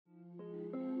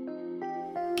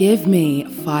Give me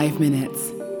 5 minutes.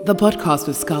 The podcast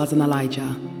with Scars and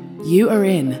Elijah. You are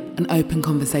in an open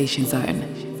conversation zone.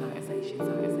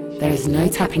 There is no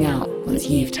tapping out once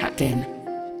you've tapped in.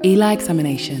 Eli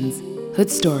examinations,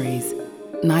 hood stories,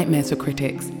 nightmares for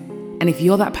critics. And if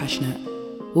you're that passionate,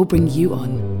 we'll bring you on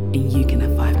and you can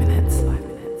have 5 minutes.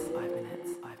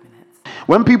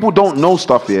 When people don't know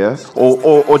stuff, yeah,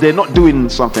 or they're not doing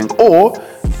something, or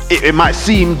it might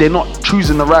seem they're not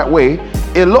choosing the right way,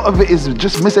 a lot of it is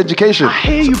just miseducation. I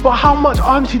hear you, but how much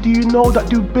auntie do you know that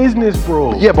do business,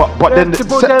 bro? Yeah, but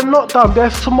they're not dumb. They're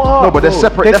smart. No, but they're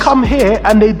separate. They come here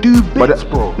and they do bits,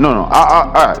 bro. No.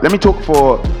 All right. Let me talk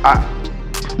for.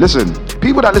 Listen,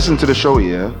 people that listen to the show,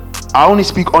 yeah, I only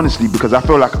speak honestly because I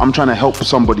feel like I'm trying to help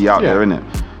somebody out there, innit?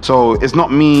 So it's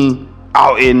not me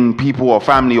outing people or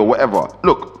family or whatever.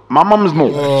 Look, my mum's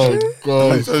more. Oh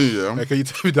God! I tell you, yeah. Hey, can you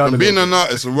tell me down? Being an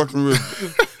artist and working with,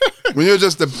 when you're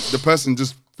just the person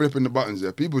just flipping the buttons,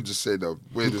 yeah, people just say the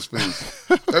weirdest things.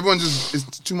 Everyone just,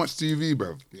 it's too much TV,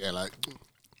 bro. Yeah, like,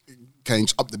 can you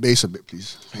just up the bass a bit,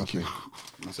 please? Thank you.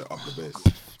 I said up the bass.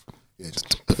 Yeah,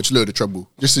 just lower the treble.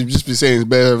 Just be saying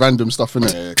bare random stuff,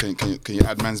 innit? Yeah. Can you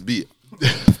add man's beat?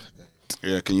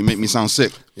 Yeah, can you make me sound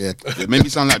sick? Yeah. Make me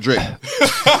sound like Drake.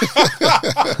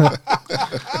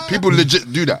 People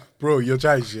legit do that. Bro, you're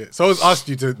trying shit. Someone's asked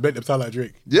you to make them sound like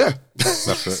Drake. Yeah.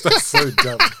 That's so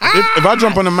dumb. If I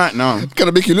jump on the mat now, Can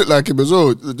I make you look like him as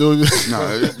well? no,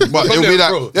 but it'll be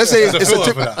like, let's say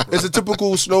it's a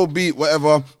typical slow beat,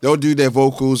 whatever. They'll do their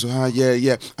vocals,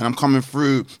 yeah, and I'm coming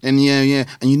through, and yeah,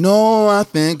 and you know I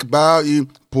think about you.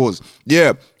 Pause.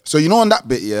 Yeah. So you know on that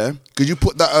bit, yeah, could you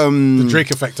put that the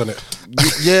Drake effect on it?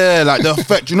 Yeah, like the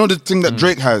effect. You know the thing that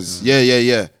Drake has.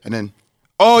 Yeah, and then,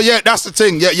 oh yeah, that's the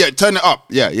thing. Yeah, turn it up.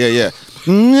 Yeah.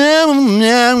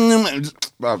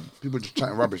 Wow, people just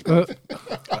chatting rubbish, bro.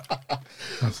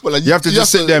 Well, like, You have to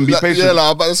just sit there and be patient. Yeah, like,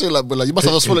 I'm about to say, like, but like, you must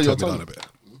have to swallow your tongue. A bit.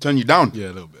 Turn you down. Yeah,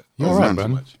 a little bit. You're alright,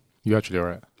 man. You actually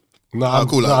alright? No,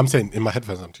 I'm saying in my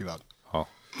headphones I'm too loud. Oh.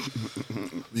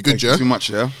 You good, Joe? Too much,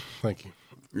 yeah? Thank you.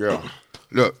 Yeah.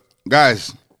 Look,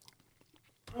 guys.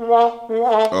 Oh,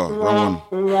 wrong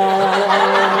one.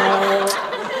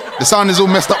 The sound is all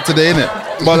messed up today, innit?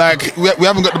 But like, we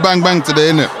haven't got the bang bang today,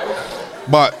 innit?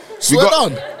 But Swear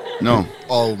down. No.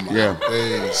 Oh my Yeah.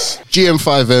 days.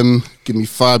 GM5M, give me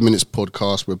 5 minutes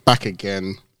podcast. We're back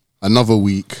again. Another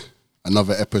week,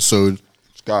 another episode.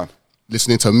 Sky.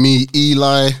 Listening to me,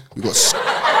 Eli. We got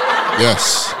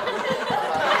yes.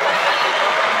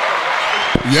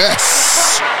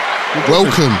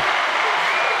 Welcome.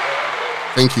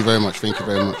 Thank you very much.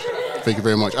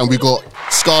 And we got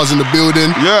Scars in the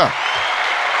building. Yeah.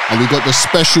 And we got the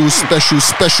special guest.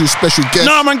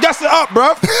 Nah, man, gas it up,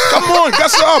 bruv. Come on,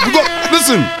 gas it up. We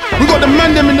got the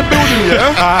man them in the building,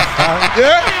 yeah?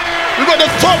 Yeah? We got the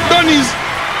top Donnies,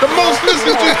 the most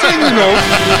listened to thing, you know?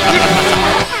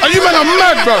 And you men are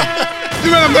mad, bruv. You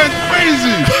men are going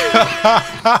crazy.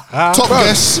 Top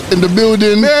guests in the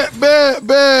building.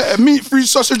 Bear, meat-free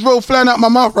sausage roll flying out my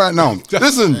mouth right now.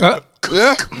 Listen,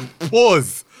 yeah?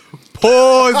 Pause.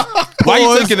 Why are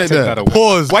you taking it there?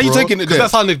 Pause. Why are you taking it there? Because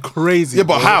that sounded crazy. Yeah,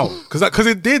 but bro. how? Because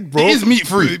it did, bro. It is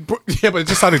meat-free. Yeah, but it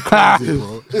just sounded crazy,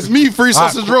 bro. It's meat-free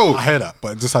sausage roll. I hear that,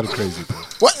 but it just sounded crazy, bro.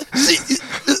 What?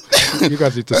 You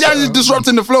guys need to. Yeah, you're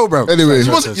disrupting the flow, bro. Anyway.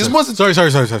 You're supposed to.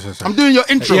 Sorry. I'm doing your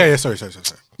intro. Yeah, sorry.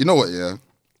 You know what, yeah?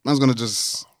 Man's gonna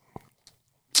just...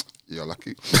 You're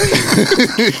lucky.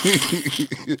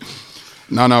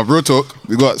 No, real talk.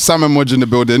 We got Sam and Modge in the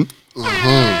building. Yo,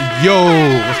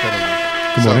 what's going on?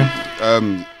 Good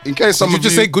morning. In case some Did you of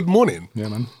just say good morning? Yeah,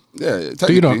 man. Yeah, Do you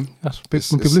technically. not?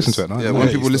 Yes, when people listen to it, no? Yeah, when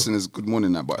people listen, it's good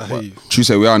morning. That, but you.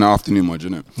 Tuesday we are in the afternoon, Modge,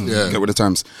 innit? Yeah. Get with the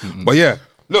times. But yeah,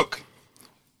 look.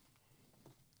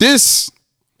 This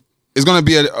is gonna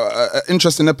be an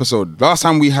interesting episode. Last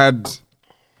time we had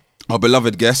our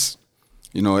beloved guest,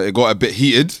 you know, it got a bit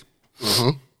heated.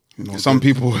 You know, some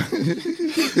people.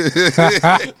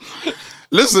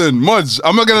 Listen, Modge,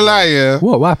 I'm not gonna lie, yeah.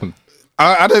 What happened?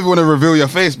 I don't even want to reveal your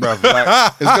face, bruv.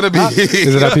 Like, it's gonna be.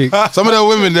 Is it that peak? Some of the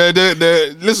women, they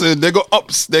listen. They got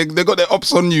ups. They got their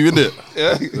ups on you, innit?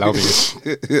 Love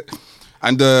it.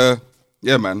 And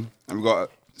yeah, man. And we got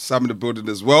Sam in the building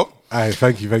as well. Aye,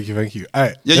 thank you. Aye, Yeah,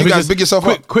 let you me guys just- big yourself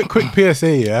up. Quick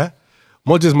PSA, yeah.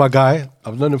 Modge is my guy.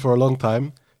 I've known him for a long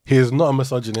time. He is not a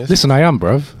misogynist. Listen, I am,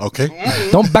 bruv. Okay.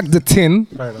 Don't back the tin.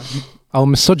 Fair enough. Our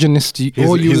misogynist,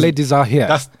 all you ladies are here.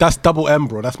 That's double M,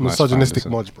 bro. That's misogynistic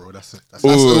fine, Modge, bro. That's it.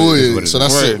 So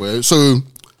that's it, bro. So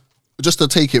just to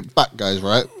take it back, guys,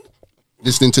 right?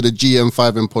 Listening to the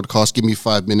GM5M podcast, give me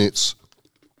 5 minutes.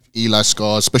 Eli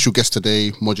Scars, special guest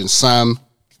today, Modge and Sam.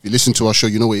 If you listen to our show,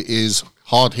 you know what it is.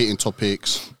 Hard-hitting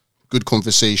topics. good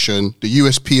conversation. The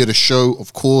USP of the show,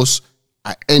 of course,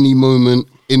 at any moment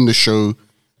in the show,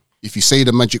 if you say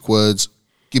the magic words,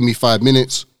 give me 5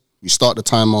 minutes, you start the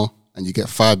timer, and you get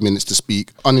 5 minutes to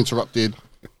speak uninterrupted,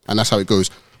 and that's how it goes.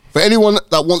 For anyone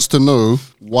that wants to know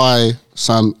why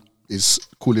Sam is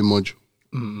calling Moj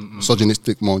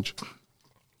misogynistic Moj,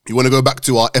 you want to go back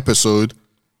to our episode,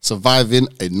 Surviving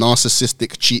a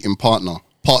Narcissistic Cheating Partner,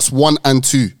 parts 1 and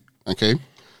 2, okay?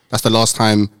 That's the last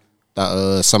time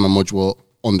that Sam and Moj were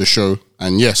on the show.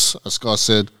 And yes, as Scar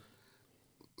said,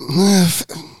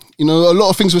 you know, a lot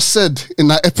of things were said in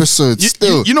that episode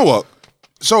still. You know what?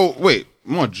 So, wait,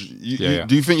 Moj,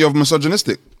 do you think you're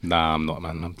misogynistic? Nah, I'm not,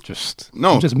 man. I'm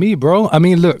just me, bro. I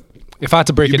mean, look, if I had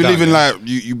to break it down,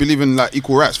 you believe in like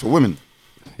equal rights for women?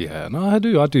 Yeah, no, I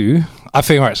do. I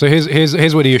think, all right, so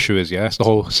here's where the issue is, yeah? It's the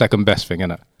whole second best thing,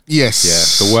 innit? Yes.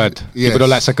 Yeah, the word. Yes. People don't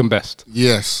like second best.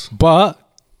 Yes. But,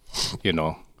 you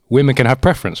know, women can have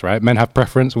preference, right? Men have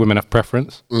preference, women have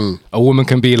preference. A woman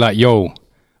can be like, yo,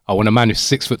 I want a man who's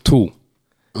 6'2".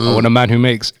 I want a man who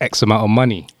makes X amount of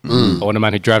money. I want a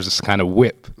man who drives this kind of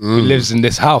whip, who lives in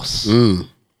this house.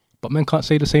 But men can't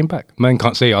say the same back. Men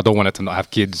can't say, I don't want it to not have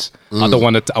kids. I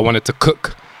want it to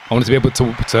cook. I want it to be able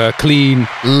to clean.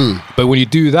 But when you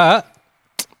do that,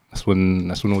 that's when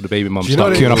all the baby mums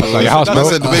start queuing up outside your house, bro.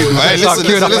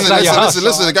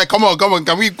 Listen, guy, come on.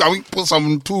 Can we put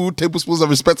some 2 tablespoons of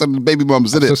respect on the baby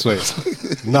mums,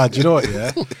 innit? Nah, do you know what,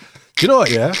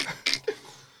 yeah?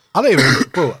 I don't even,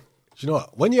 bro, do you know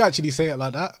what? When you actually say it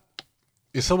like that,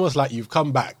 it's almost like you've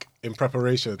come back in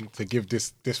preparation to give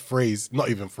this phrase, not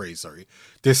even phrase, sorry,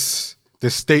 this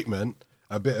statement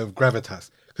a bit of gravitas.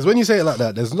 Because when you say it like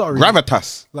that, there's not really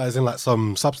gravitas, like as in like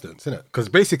some substance, innit? Because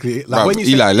basically, like Bruv, when you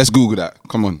Eli, let's Google that.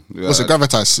 Come on. What's a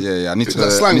gravitas? Yeah. I need Is to.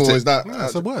 that slang or is that?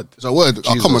 it's a word. It's a word.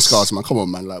 Oh, come on, Scars, man. Come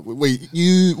on, man. Like, wait,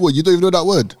 you don't even know that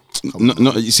word?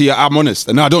 No, you see, I'm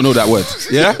honest. No, I don't know that word.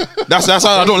 Yeah, that's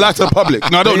how I don't lie to the public.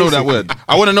 No, I don't know that word.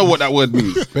 I want to know what that word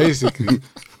means. Basically,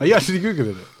 are you actually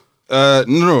googling it?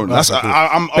 No, that's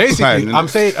I'm basically. I'm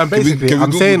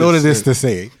saying all of this to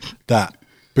say that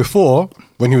before,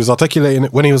 when he was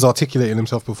articulating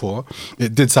himself before,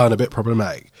 it did sound a bit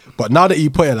problematic. But now that you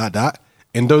put it like that,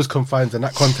 in those confines and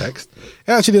that context,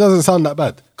 it actually doesn't sound that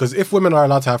bad. Because if women are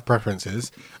allowed to have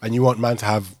preferences, and you want man to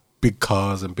have big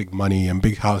cars and big money and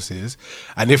big houses,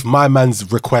 and if my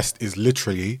man's request is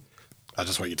literally, I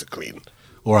just want you to clean,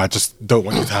 or I just don't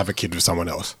want you to have a kid with someone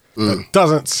else, that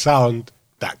doesn't sound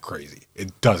that crazy.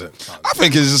 It doesn't. I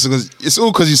think it's just because it's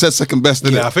all because you said second best,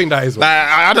 didn't it? I think that is. Like,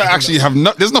 I don't actually have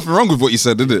there's nothing wrong with what you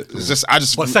said, did it? It's just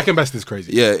But second best is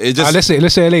crazy. Yeah, it just.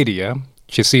 Let's say a lady, yeah,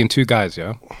 she's seeing 2 guys,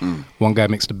 yeah. One guy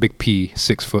makes the big P,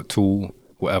 6'2",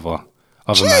 whatever.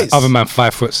 Other man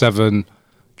 5'7",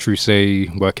 true say,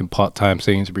 working part-time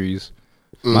Sainsbury's.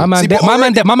 My man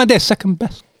there second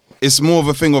best. It's more of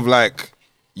a thing of like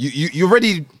you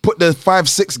already put the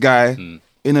 5'6" guy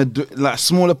in a like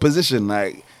smaller position,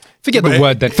 like. Forget the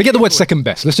word then. Forget the word second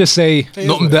best. Let's just say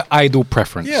not the ideal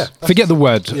preference. Yeah. Forget the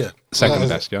word second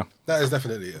best, yeah? That is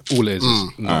definitely it. All it is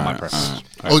not my preference.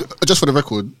 Just for the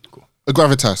record, a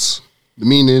gravitas, the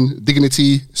meaning,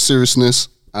 dignity, seriousness,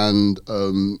 and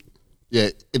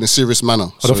in a serious manner.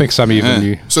 I don't think Sammy even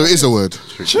knew. So it is a word.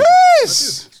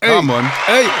 Cheers! Come on.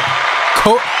 Hey!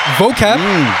 Vocab.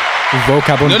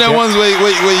 Vocab on you know the ones where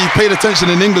you paid attention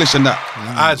in English and that.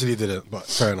 I actually didn't, but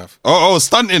fair enough. Oh,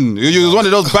 stunting! You was one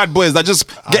of those bad boys that just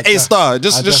get A star.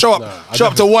 Just show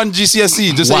up to one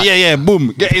GCSE. Just say yeah,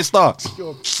 boom, get A star.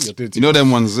 You know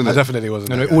them ones, isn't it? I definitely wasn't.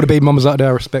 No, all the baby mamas out there,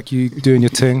 I respect you doing your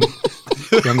thing.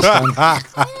 You understand?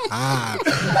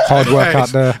 Hard work out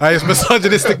there. It's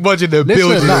misogynistic Moj in the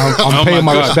building. I'm paying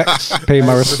my respects. Paying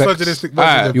my respects. Misogynistic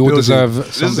Moj in the You all building.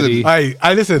 deserve somebody.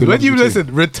 I listen. When you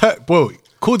listen, return. Whoa.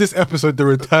 Call this episode the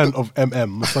return of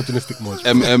misogynistic Moj.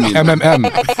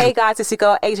 MMM. Hey guys, it's your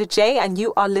girl Asia J, and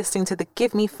you are listening to the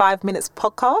Give Me 5 Minutes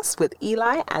podcast with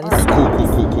Eli and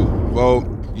Cool. Well,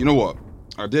 you know what?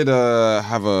 I did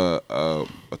have a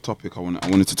topic I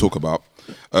wanted to talk about.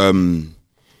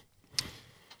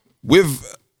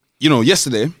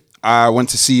 Yesterday I went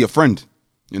to see a friend.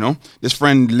 You know, this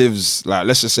friend lives like,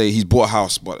 let's just say he's bought a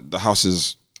house, but the house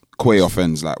is quay off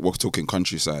ends, like we're talking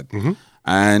countryside,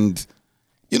 and.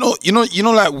 You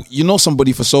know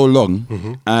somebody for so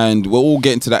long, and we're all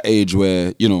getting to that age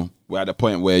where, we're at the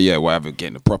point where, we're either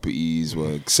getting the properties,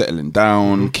 we're settling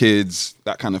down, kids,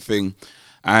 that kind of thing.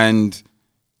 And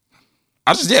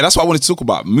that's what I wanted to talk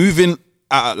about. Moving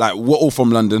out, like, we're all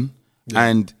from London,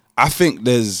 and I think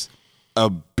there's a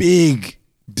big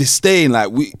disdain,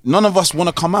 like, none of us want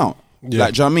to come out. Yeah.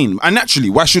 Like, do you know what I mean? And naturally,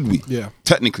 why should we? Yeah.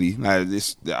 Technically, like,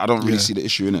 I don't really see the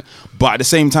issue in it. But at the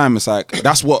same time, it's like,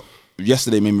 that's what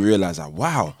yesterday made me realize that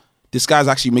wow, this guy's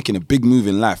actually making a big move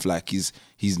in life. Like he's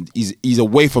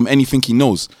away from anything he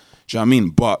knows. Do you know what I mean?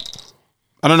 But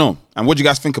I don't know. And what do you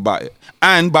guys think about it?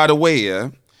 And by the way, yeah,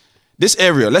 this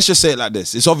area, let's just say it like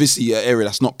this. It's obviously an area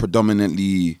that's not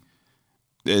predominantly,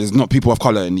 there's not people of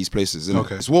color in these places.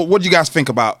 Isn't it? So what do you guys think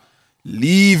about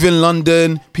leaving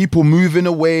London, people moving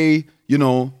away, you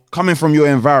know, coming from your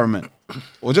environment,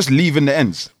 or just leaving the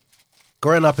ends?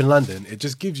 Growing up in London, it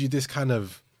just gives you this kind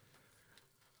of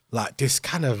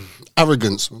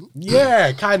arrogance.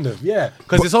 Yeah, kind of, yeah.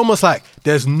 Because it's almost like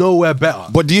there's nowhere better.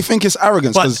 But do you think it's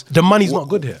arrogance? But the money's not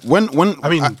good here.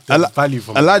 Value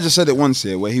from Elijah said it once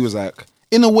here, where he was like,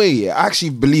 in a way, yeah, I actually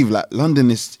believe like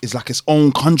London is like its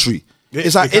own country.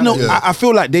 It's like, I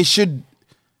feel like they should.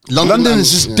 London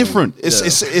is just different.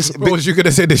 It's what was you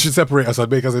gonna say? They should separate us and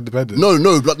make us independent? No.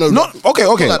 Okay.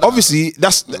 Like obviously,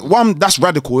 that's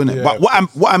radical, isn't it? Yeah. But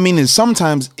what I mean is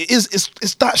sometimes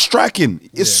it's that striking.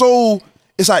 It's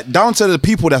like down to the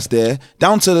people that's there,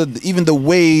 down to even the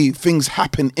way things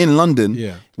happen in London.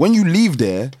 Yeah. When you leave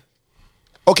there,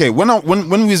 okay. When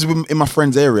we was in my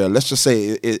friend's area, let's just say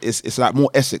it's like more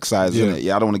Essex size, isn't it?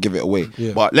 Yeah, I don't want to give it away.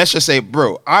 Yeah. But let's just say,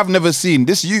 bro, I've never seen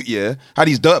this youth, had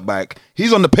his dirt bike.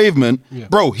 He's on the pavement. Yeah.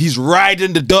 Bro, he's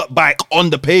riding the dirt bike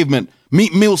on the pavement.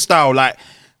 Meat meal style, like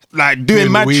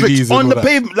doing mad tricks on the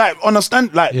pavement, like on a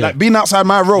stand, like being outside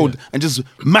my road and just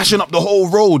mashing up the whole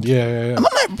road. Yeah. And I'm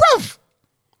like, bruv.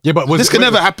 Yeah, but this can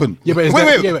never happen. Yeah, but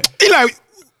wait. Eli,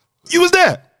 you was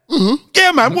there. Mm-hmm.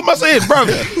 Yeah, man. What am I saying, bruv?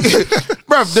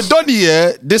 Bruv, the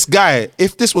Donny, this guy,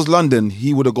 if this was London,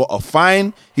 he would have got a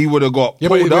fine. He would have got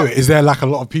pulled up. Wait. Is there like a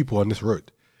lot of people on this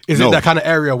road? Is it that kind of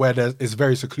area where it's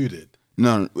very secluded?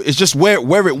 No, it's just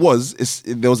where it was.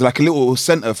 There was like a little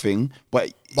centre thing,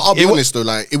 but I'll be honest though,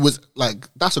 like it was like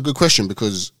that's a good question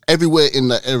because everywhere in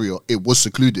that area it was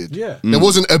secluded. Yeah, there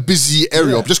wasn't a busy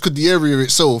area just because the area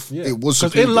itself it was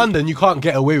secluded. Because in London you can't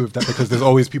get away with that because there's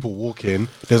always people walking.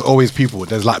 There's always people.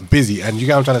 There's like busy, and you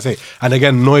get what I'm trying to say. And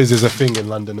again, noise is a thing in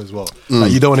London as well.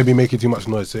 Like you don't want to be making too much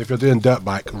noise. So if you're doing dirt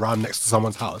bike round next to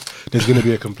someone's house, there's going to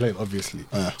be a complaint, obviously.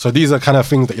 So these are kind of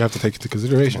things that you have to take into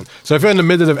consideration. So if you're in the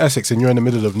middle of Essex and you're in the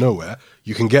middle of nowhere,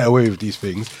 you can get away with these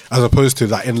things as opposed to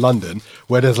like in London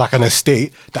where there's like an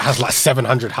estate that has like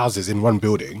 700 houses in one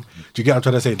building. Do you get what I'm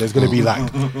trying to say? There's going to be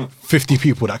like 50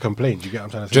 people that complain. Do you get what I'm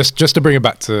trying to say? Just to bring it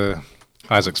back to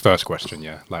Isaac's first question,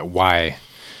 like why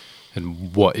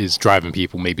and what is driving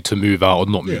people maybe to move out or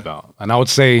not move out? And I would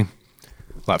say,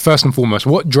 like first and foremost,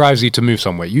 what drives you to move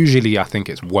somewhere? Usually I think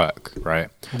it's work, right?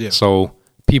 Yeah. So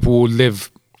people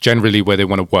live generally where they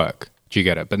want to work. Do you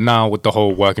get it? But now with the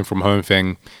whole working from home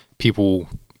thing, people,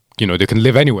 they can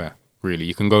live anywhere, really.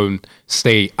 You can go and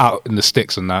stay out in the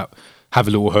sticks and that, have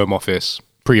a little home office.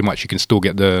 Pretty much you can still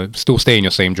stay in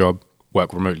your same job,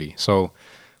 work remotely. So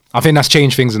I think that's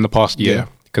changed things in the past year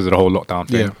because of the whole lockdown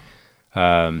thing.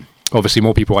 Yeah. Obviously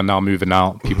more people are now moving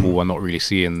out. People are not really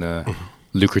seeing the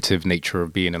lucrative nature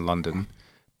of being in London.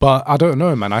 But I don't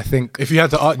know, man. I think if you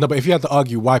had to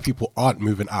argue why people aren't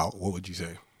moving out, what would you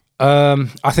say?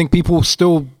 I think people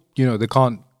still, they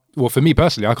can't. Well, for me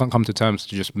personally, I can't come to terms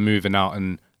to just moving out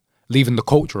and leaving the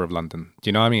culture of London. Do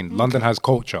you know what I mean? Okay. London has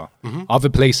culture. Mm-hmm. Other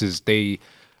places, they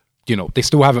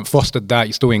still haven't fostered that.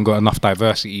 You still ain't got enough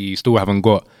diversity. You still haven't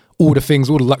got all the things,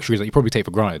 all the luxuries that you probably take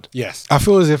for granted. Yes. I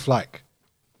feel as if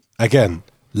again,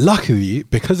 luckily,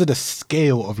 because of the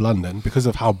scale of London, because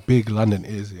of how big London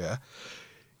is,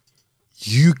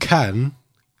 you can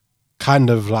kind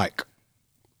of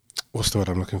what's the word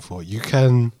I'm looking for? You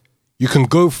can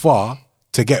go far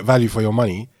to get value for your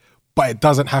money, but it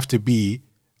doesn't have to be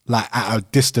at a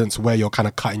distance where you're kind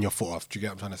of cutting your foot off. Do you get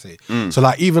what I'm trying to say?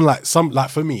 So even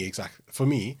for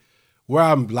me, where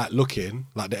I'm looking,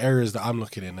 the areas that I'm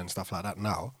looking in and stuff like that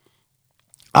now,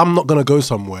 I'm not gonna go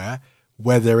somewhere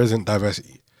where there isn't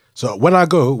diversity. So when I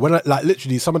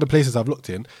literally some of the places I've looked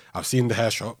in, I've seen the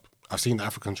hair shop, I've seen the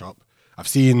African shop, I've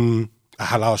seen a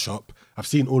halal shop, I've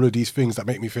seen all of these things that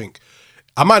make me think.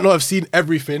 I might not have seen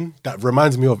everything that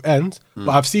reminds me of ends,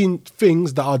 but I've seen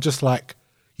things that are just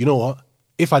you know what?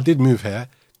 If I did move here,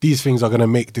 these things are going to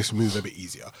make this move a bit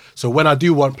easier. So when I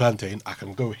do want plantain, I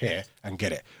can go here and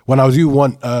get it. When I do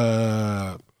want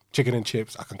chicken and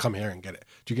chips, I can come here and get it.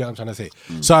 Do you get what I'm trying to say?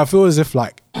 So I feel as if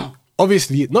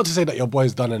obviously, not to say that your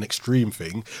boy's done an extreme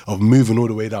thing of moving all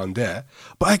the way down there,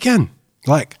 but again,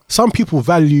 some people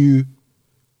value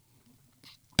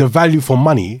the value for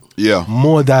money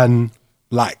more than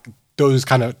those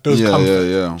comforts. Do you get what I'm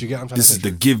trying to say? This is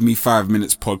the Give Me 5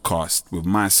 Minutes podcast with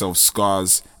myself,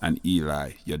 Scars, and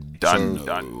Eli. You're done.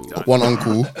 One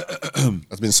uncle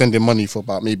has been sending money for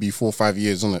about maybe 4 or 5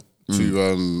 years, isn't it?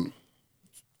 To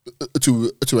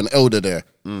to an elder there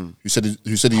who said he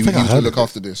was going to look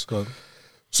after this.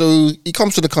 So he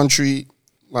comes to the country,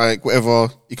 like whatever.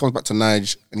 He comes back to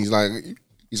Nige, and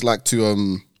he's like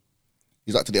to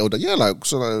the elder, yeah, like,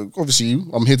 so like, obviously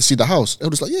I'm here to see the house. The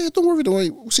elder's like, yeah, don't worry,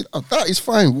 we'll see. That is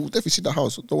fine. We'll definitely see the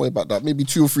house. Don't worry about that. Maybe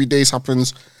 2 or 3 days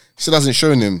happens. He still hasn't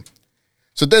shown him.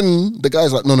 So then the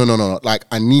guy's like, no. Like,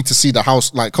 I need to see the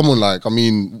house. Like, come on, like, I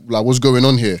mean, like, what's going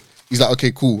on here? He's like,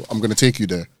 okay, cool. I'm gonna take you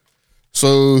there.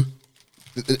 So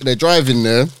they're driving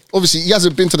there. Obviously, he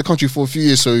hasn't been to the country for a few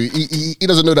years, so he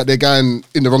doesn't know that they're going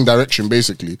in the wrong direction,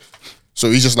 basically.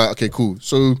 So he's just like, okay, cool.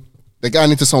 So they're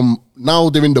going into now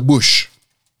they're in the bush.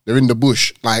 They're in the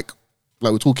bush, like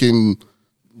we're talking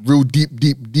real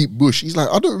deep bush. He's like,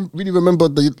 I don't really remember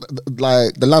the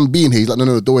land being here. He's like,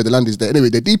 no, don't worry, the land is there. Anyway,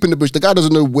 they're deep in the bush. The guy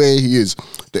doesn't know where he is.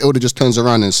 The elder just turns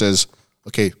around and says,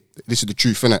 okay, this is the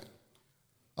truth, innit?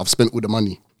 I've spent all the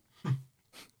money.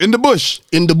 In the bush?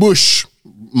 In the bush,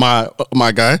 my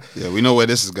guy. Yeah, we know where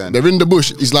this is going. They're in the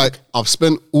bush. He's like, I've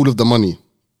spent all of the money.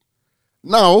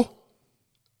 Now,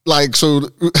 like, so...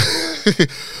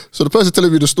 So the person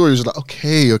telling me the story is like,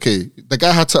 okay. The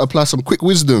guy had to apply some quick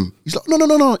wisdom. He's like,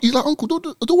 no. He's like, uncle,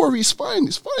 don't worry, it's fine.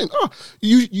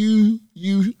 You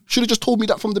should have just told me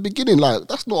that from the beginning. Like,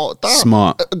 that's not that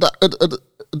smart.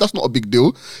 That's not a big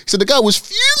deal. He said the guy was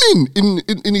fuming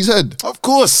in his head. Of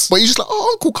course, but he's just like, oh,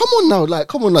 uncle, come on now,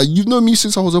 like, you've known me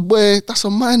since I was a boy. That's a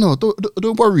minor.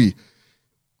 Don't worry.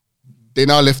 They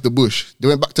now left the bush. They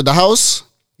went back to the house.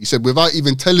 He said, without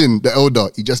even telling the elder,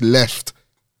 he just left.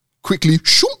 Quickly,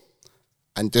 shoom,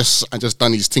 and just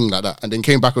done his thing like that, and then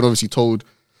came back and obviously told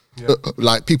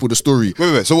like people the story.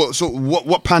 Wait. So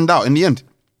what panned out in the end?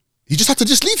 He just had to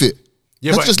just leave it.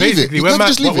 Yeah, but basically,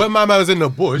 when my man was in the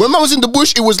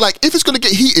bush, it was like, if it's gonna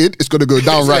get heated, it's gonna go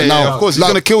down right now. Yeah, of course, he's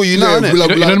gonna kill you now. You know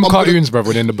them cartoons, bro,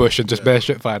 when in the bush and just bare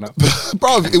shit flying up.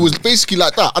 Bro, it was basically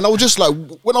like that, and I was just like,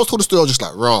 when I was told the story, I was just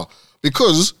like, rah,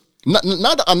 because now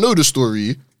that I know the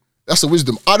story. That's a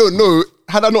wisdom. I don't know.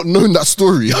 Had I not known that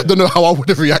story, I don't know how I would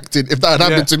have reacted if that had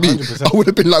happened to me. 100%. I would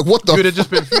have been like, what the? You would have just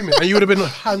been fuming and you would have been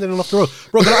handing off the road.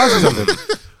 Bro, can I ask you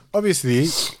something? Obviously,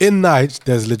 in Niger,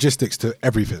 there's logistics to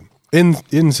everything.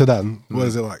 In Sudan, what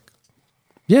is it like?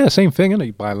 Yeah, same thing, innit?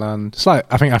 You buy land. It's like,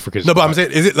 I think Africa's... No, but I'm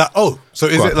saying, is it like, is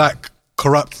it like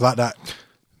corrupt like that?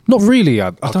 Not really. I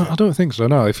don't think so,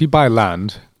 no. If you buy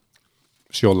land,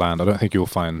 it's your land. I don't think you'll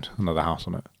find another house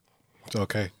on it.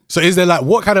 Okay. So is there like,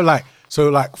 what kind of like, so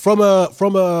like from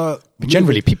a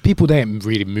generally people they ain't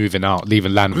really moving out,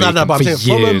 leaving land vacant for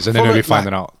years and then only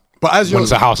finding out. But as once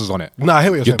the house is on it. No, I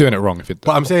hear what you're doing it wrong if you're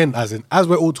But I'm saying as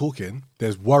we're all talking,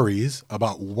 there's worries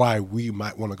about why we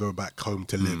might want to go back home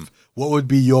to live. What would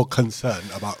be your concern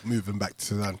about moving back to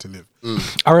Sudan to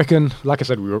live? I reckon, like I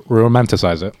said, we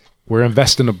romanticize it. We're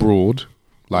investing abroad,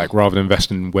 like rather than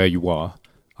investing where you are.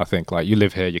 I think like you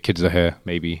live here, your kids are here,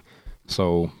 maybe.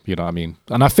 So, you know what I mean?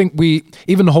 And I think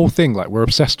even the whole thing, like we're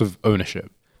obsessed with ownership,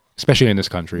 especially in this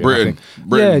country. Britain,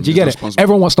 yeah, do you get it?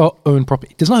 Everyone wants to own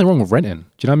property. There's nothing wrong with renting. Do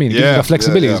you know what I mean? Yeah. The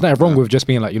flexibility. There's nothing wrong with just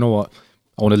being like, you know what?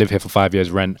 I want to live here for 5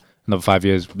 years, rent. Another 5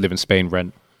 years, live in Spain,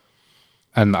 rent.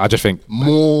 And I just think...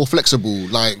 More flexible,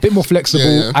 like... A bit more flexible.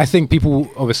 Yeah. I think people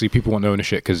want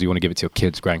ownership because you want to give it to your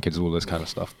kids, grandkids, all this kind of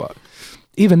stuff. But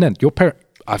even then, your parent...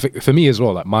 I think for me as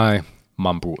well, like my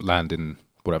mum bought land in,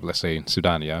 whatever, let's say in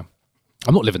Sudan, yeah?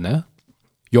 I'm not living there.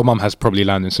 Your mum has probably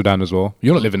land in Sudan as well.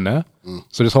 You're not living there.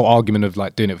 So this whole argument of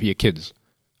like doing it for your kids,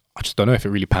 I just don't know if it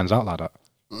really pans out like that.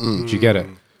 Do you get it?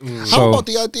 So, how about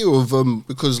the idea of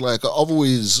because like I've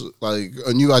always like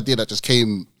a new idea that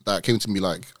came to me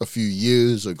like a few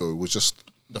years ago was just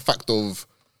the fact of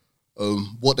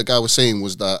what the guy was saying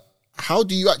was that how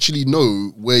do you actually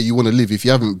know where you want to live if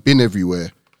you haven't been everywhere?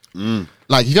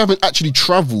 Like if you haven't actually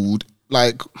traveled,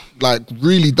 like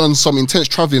really done some intense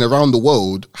traveling around the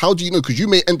world, how do you know? Because you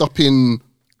may end up in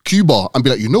Cuba and be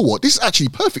like, you know what, this is actually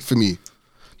perfect for me.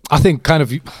 I think kind of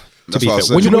to be fair,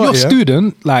 when you're a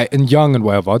student, like and young and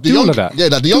whatever, do all of that. Yeah,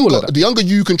 the younger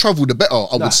you can travel, the better.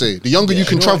 I would say the younger you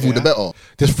can travel, the better.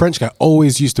 This French guy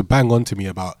always used to bang on to me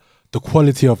about the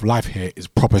quality of life here is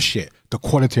proper shit. The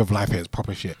quality of life here is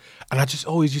proper shit. And I just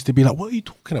always used to be like, what are you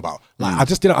talking about? Like, I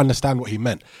just didn't understand what he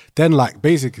meant. Then, like,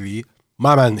 basically,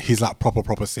 my man, he's like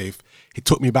proper safe. He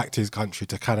took me back to his country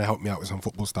to kind of help me out with some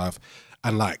football stuff.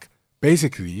 And like,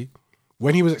 basically,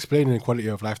 when he was explaining the quality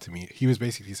of life to me, he was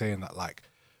basically saying that like,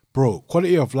 bro,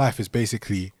 quality of life is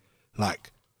basically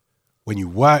like when you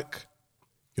work,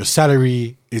 your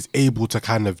salary is able to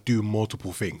kind of do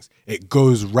multiple things. It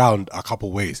goes round a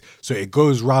couple ways. So it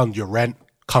goes round your rent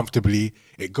comfortably.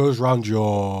 It goes round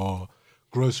your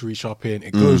grocery shopping.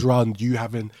 It goes round you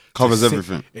having... Covers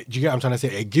everything. Do you get what I'm trying to say?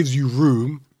 It gives you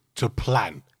room to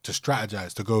plan, to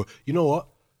strategize, to go, you know what?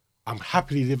 I'm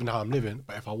happily living how I'm living,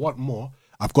 but if I want more,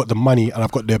 I've got the money and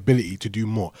I've got the ability to do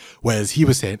more. Whereas he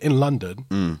was saying in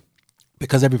London,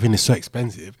 because everything is so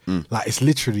expensive, like it's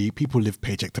literally, people live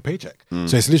paycheck to paycheck.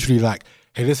 So it's literally like,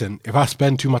 hey, listen, if I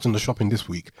spend too much on the shopping this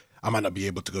week, I might not be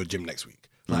able to go gym next week.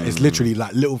 Like it's literally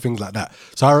like little things like that.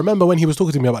 So I remember when he was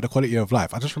talking to me about the quality of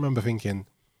life, I just remember thinking,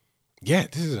 yeah,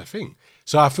 this is a thing.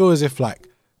 So I feel as if like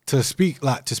to speak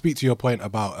to your point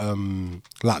about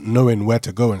like knowing where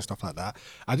to go and stuff like that,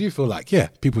 I do feel like, yeah,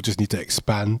 people just need to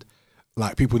expand.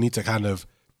 Like people need to kind of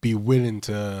be willing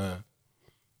to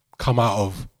come out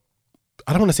of,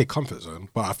 I don't want to say comfort zone,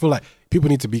 but I feel like people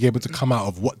need to be able to come out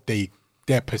of what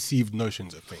their perceived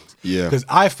notions of things. Yeah. Because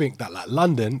I think that like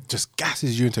London just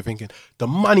gasses you into thinking the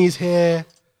money's here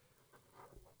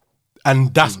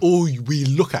and that's all we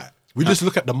look at. We just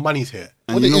look at the money's here.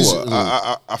 And you know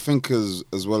what? I think as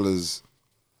well as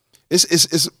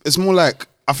it's more like,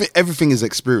 I think everything is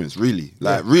experience, really.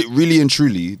 Like really and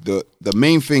truly, the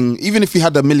main thing, even if you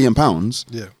had £1 million,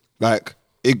 like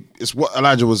it's what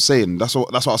Elijah was saying. That's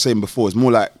what I was saying before. It's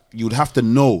more like you'd have to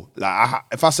know. Like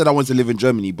if I said I want to live in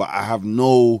Germany, but I have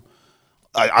no,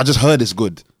 I just heard it's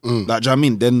good. Like, do you know what I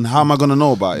mean? Then how am I gonna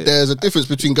know about it? There's a difference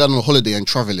between going on holiday and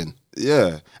traveling.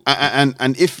 Yeah,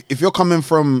 and if you're coming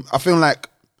from, I feel like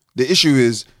the issue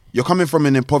is you're coming from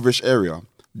an impoverished area.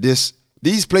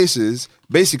 These places,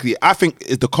 basically, I think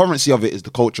the currency of it is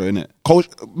the culture, innit?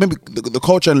 Maybe the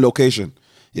culture and location.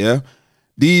 Yeah,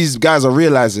 these guys are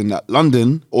realizing that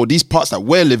London, or these parts that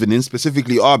we're living in,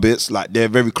 specifically our bits, like they're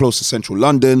very close to central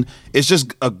London. It's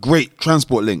just a great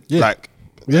transport link. Yeah. Like,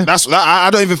 I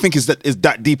don't even think it's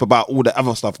that deep about all the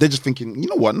other stuff. They're just thinking, you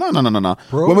know what? No.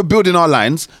 Bro. When we're building our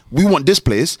lines, we want this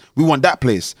place, we want that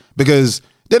place, because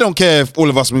they don't care if all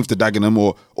of us move to Dagenham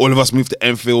or all of us move to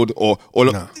Enfield or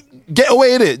get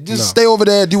away with it. Just stay over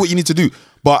there, do what you need to do.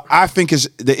 But I think is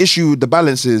the issue, the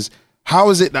balance is, how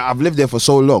is it that I've lived there for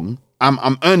so long?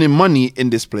 I'm earning money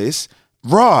in this place.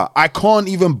 I can't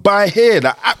even buy here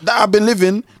that I've been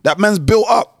living, that man's built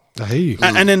up. I hear you.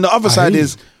 And then the other side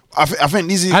is, I think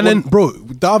these is... And then, bro,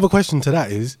 the other question to that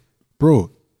is,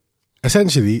 bro,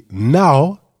 essentially,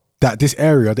 now that this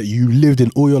area that you lived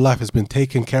in all your life has been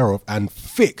taken care of and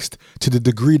fixed to the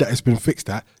degree that it's been fixed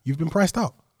at, you've been priced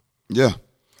out. Yeah.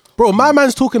 Bro, my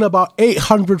man's talking about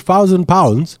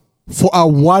 £800,000 for a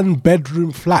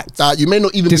 1-bedroom flat. You may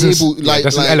not even be able, like,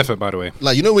 that's an elephant, by the way.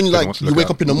 Like, you know when you wake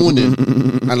up in the morning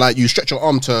and like you stretch your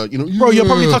arm to, you know, bro, you're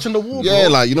probably touching the wall. Yeah,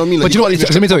 bro. like, you know what I mean. Like, But you know what?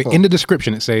 Let me tell you. In the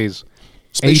description, it says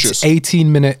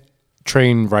 18-minute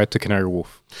train ride to Canary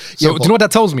Wharf. So do you know what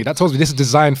that tells me? That tells me this is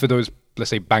designed for those, let's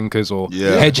say, bankers or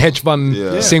hedge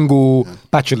fund single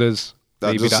bachelors.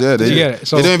 They don't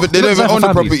even own the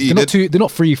property. They're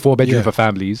not 3-4 bedroom for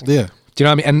families. Yeah. Do you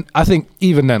know what I mean? And I think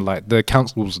even then, like, the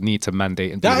councils need to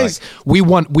mandate and be like, we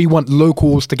want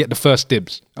locals to get the first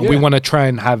dibs, and we want to try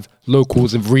and have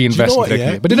locals and reinvest in their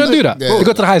community. But they don't do that. They go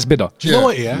to the highest bidder. Do you know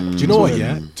what? Yeah. Do you know what?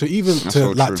 Yeah.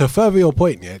 To further your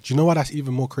point, yeah. Do you know why that's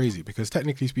even more crazy? Because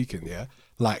technically speaking, yeah,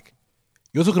 like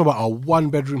you're talking about a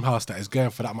 1-bedroom house that is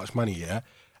going for that much money, yeah.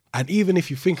 And even if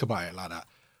you think about it like that,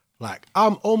 like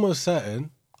I'm almost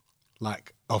certain,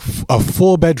 like a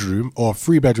 4-bedroom or a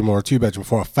 3-bedroom or a 2-bedroom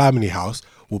for a family house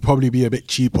will probably be a bit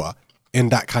cheaper in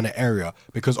that kind of area,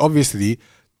 because obviously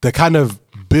the kind of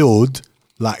build,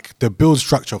 like the build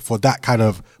structure for that kind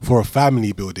of, for a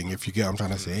family building, if you get what I'm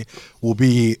trying to say, will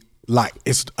be like,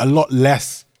 it's a lot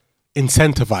less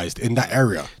incentivized in that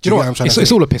area. Do you know what?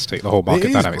 It's all a piss take, the whole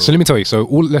market dynamic. So let me tell you. So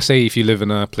let's say if you live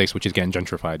in a place which is getting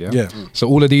gentrified, yeah. So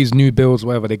all of these new builds,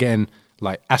 whatever, they're getting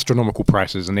like astronomical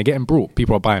prices, and they're getting brought.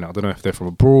 People are buying it. I don't know if they're from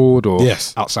abroad or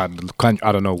outside the country.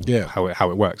 I don't know how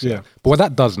it works. Yeah. But what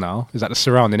that does now is that the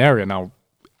surrounding area now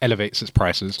elevates its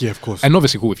prices. Yeah, of course. And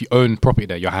obviously, cool, if you own property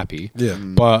there, you're happy. Yeah.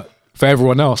 But for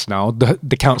everyone else now,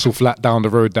 the council flat down the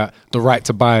road that the right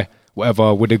to buy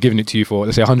whatever would have given it to you for,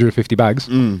 let's say 150 bags.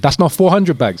 That's now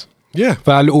 400 bags. Yeah.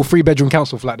 For a little 3-bedroom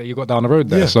council flat that you got down the road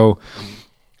there. Yeah. So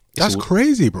that's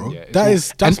crazy, bro.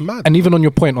 That's mad. And even on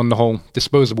your point on the whole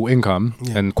disposable income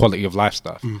and quality of life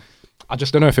stuff, I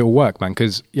just don't know if it will work, man,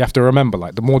 because you have to remember,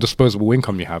 like, the more disposable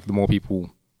income you have, the more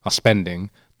people are spending,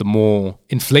 the more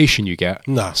inflation you get.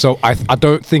 Nah. So I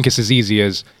don't think it's as easy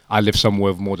as I live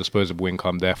somewhere with more disposable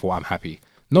income, therefore I'm happy.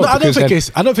 No, I don't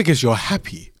think it's you're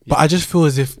happy, but I just feel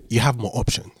as if you have more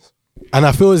options. And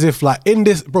I feel as if, like, in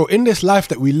this life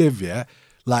that we live, yeah,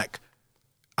 like,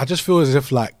 I just feel as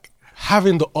if, like,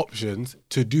 having the options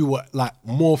to do what, like,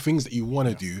 more things that you want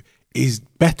to do is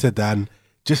better than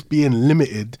just being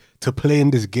limited to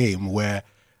playing this game where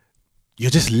you're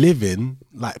just living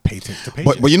like paycheck to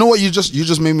paycheck. But you know what you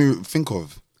just made me think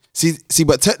of? See,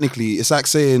 but technically, it's like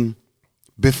saying,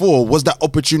 before, was that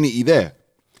opportunity there?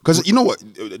 Because you know what,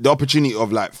 the opportunity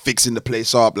of like fixing the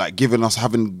place up, like giving us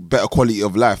having better quality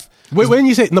of life. When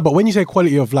you say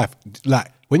quality of life,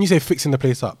 like when you say fixing the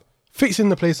place up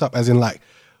as in like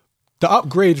the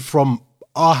upgrade from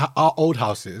our old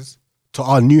houses to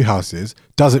our new houses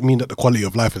doesn't mean that the quality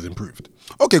of life has improved.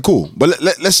 Okay, cool. But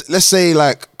let's say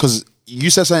like, because you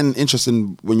said something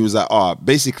interesting when you was like,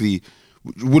 basically,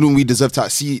 wouldn't we deserve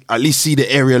to at least see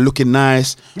the area looking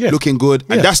nice, looking good?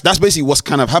 And that's basically what's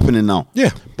kind of happening now. Yeah.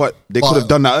 But they could have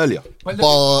done that earlier. But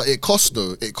it cost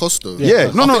though.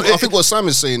 Yeah. I think what Sam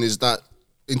is saying is that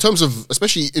in terms of,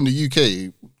 especially in the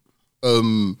UK,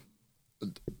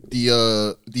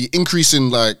 the increase in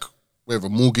like whatever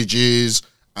mortgages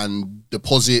and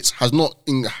deposits has not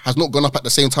gone up at the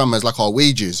same time as like our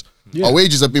wages. Yeah. Our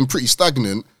wages have been pretty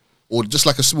stagnant, or just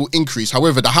like a small increase.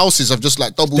 However, the houses have just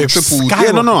like doubled, tripled.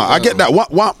 Yeah, no, I get that.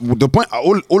 What the point?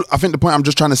 I think the point I'm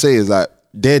just trying to say is like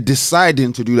they're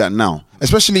deciding to do that now.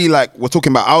 Especially like we're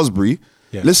talking about Aylesbury.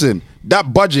 Yeah. Listen,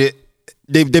 that budget,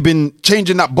 they've been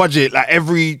changing that budget like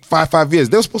every 5 years.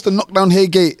 They were supposed to knock down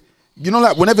Haygate. You know,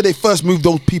 like whenever they first moved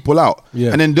those people out,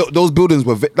 and then those buildings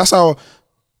were. That's how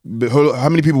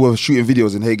many people were shooting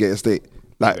videos in Haygate Estate.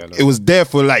 Like it was there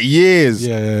for like years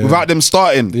without them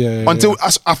starting until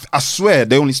I swear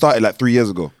they only started like 3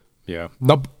 years ago. Yeah.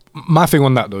 No, my thing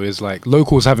on that though is like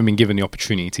locals haven't been given the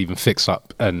opportunity to even fix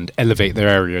up and elevate their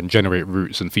area and generate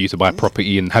roots and for you to buy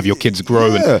property and have your kids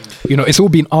grow and it's all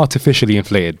been artificially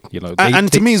inflated.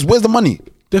 To me, is where's the money?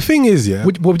 The thing is,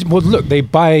 well, look, they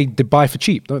buy for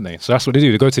cheap, don't they? So that's what they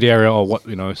do. They go to the area.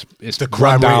 It's the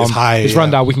crime rate is high. It's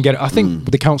run down. We can get it. I think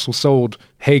the council sold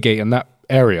Haygate in that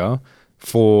area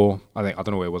for I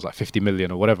don't know what it was, like 50 million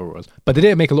or whatever it was. But they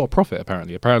didn't make a lot of profit.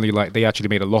 Apparently, like they actually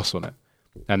made a loss on it.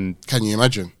 And can you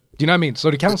imagine? Do you know what I mean? So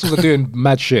the councils are doing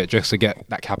mad shit just to get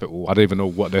that capital. I don't even know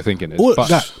what they're thinking.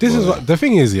 The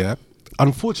thing is,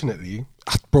 unfortunately,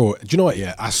 bro. Do you know what?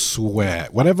 Yeah, I swear.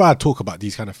 Whenever I talk about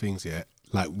these kind of things,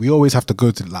 like we always have to go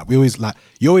to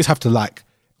you always have to like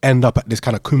end up at this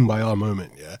kind of kumbaya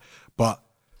moment, but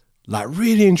like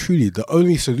really and truly the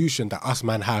only solution that us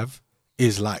man have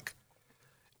is like,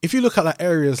 if you look at like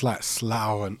areas like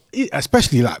Slough and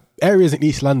especially like areas in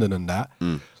East London and that,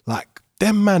 like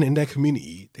them man in their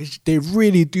community, they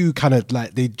really do kind of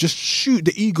like, they just shoot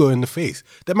the ego in the face.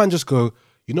 Them man just go,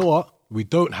 you know what, we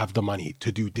don't have the money to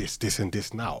do this and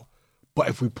this now, but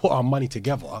if we put our money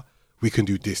together, we can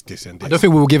do this, and this. I don't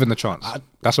think we were given the chance.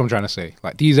 That's what I'm trying to say.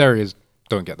 Like these areas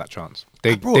don't get that chance.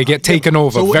 They get taken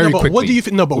over very quickly. What do you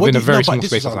think? No, but within what do you, a very no, small but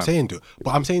this space is what of I'm time. saying, dude.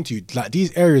 But I'm saying to you, like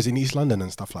these areas in East London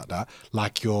and stuff like that,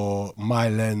 like your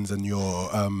Mylands and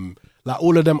your like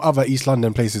all of them other East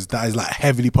London places that is like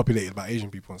heavily populated by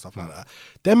Asian people and stuff like that.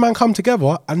 Them man come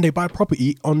together and they buy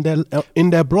property on their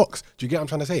in their blocks. Do you get what I'm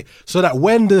trying to say? So that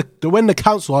when the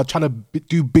council are trying to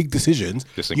do big decisions,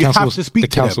 you have to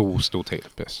speak to them. The council will still take the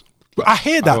piss. But I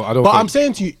hear that, I'm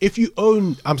saying to you, if you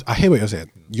own, I hear what you're saying.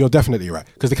 You're definitely right,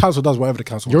 because the council does whatever the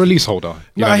council. You're a leaseholder.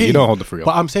 You don't hold the freehold.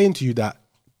 But I'm saying to you that,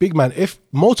 big man, if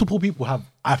multiple people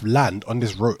have land on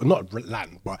this road, not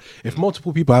land, but if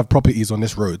multiple people have properties on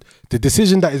this road, the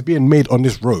decision that is being made on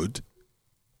this road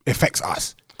affects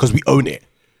us because we own it.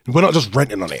 We're not just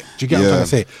renting on it. Do you get what I'm trying to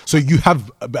say? So you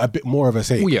have a bit more of a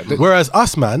say. Whereas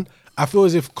us, man, I feel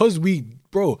as if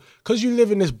because you live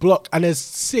in this block and there's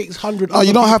 600.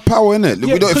 You don't have power in it.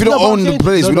 If you don't own the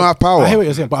place, we don't have power. I hear what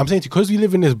you're saying, but I'm saying to you, because you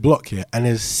live in this block here and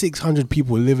there's 600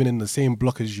 people living in the same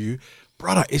block as you,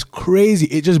 brother, it's crazy.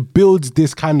 It just builds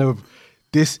this kind of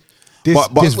this.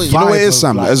 But this you know what it is,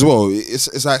 Sam, like, as well.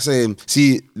 It's like saying,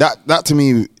 see, that to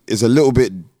me is a little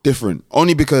bit different.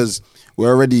 Only because we're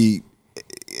already.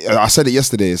 I said it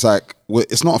yesterday. It's like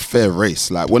it's not a fair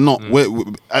race. Like we're not.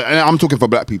 I'm talking for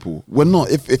black people. We're not.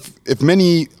 If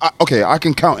many. I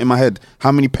can count in my head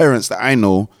how many parents that I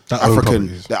know that African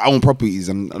that own properties,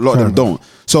 and a lot of them don't.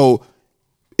 So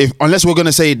unless we're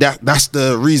gonna say that's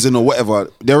the reason or whatever,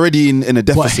 they're already in a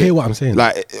deficit. But hear what I'm saying.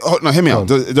 Like hear me out.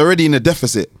 They're already in a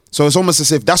deficit. So it's almost as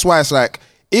if that's why it's like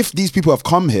if these people have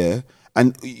come here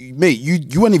and mate,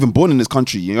 you weren't even born in this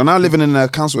country. You're now living in a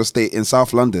council estate in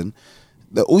South London.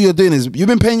 That all you're doing is you've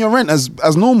been paying your rent as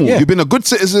normal. You've been a good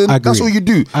citizen. That's all you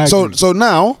do. So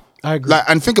now, I agree. Like,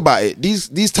 and think about it.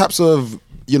 These types of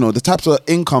the types of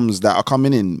incomes that are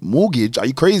coming in, mortgage. Are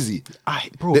you crazy? I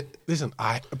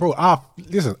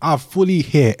fully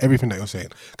hear everything that you're saying.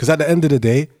 Because at the end of the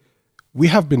day, we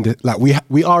have been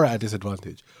we are at a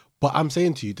disadvantage. But I'm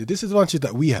saying to you, the disadvantage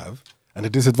that we have and the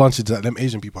disadvantage that them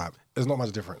Asian people have, there's not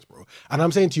much difference, bro. And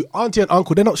I'm saying to you, auntie and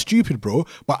uncle, they're not stupid, bro.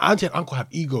 But auntie and uncle have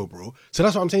ego, bro. So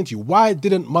that's what I'm saying to you. Why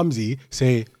didn't Mumsy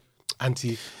say,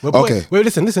 Auntie. Okay. Wait,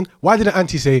 listen. Why didn't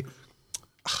Auntie say,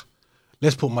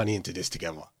 let's put money into this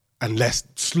together and let's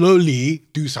slowly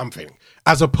do something,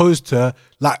 as opposed to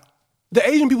like the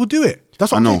Asian people do it.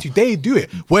 That's what I'm saying to you. They do it.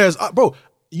 Whereas, bro,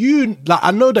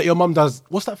 I know that your mum does.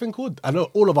 What's that thing called? I know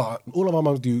all of our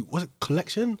mums do. Was it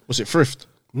collection? Was it thrift?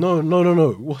 No.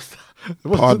 What's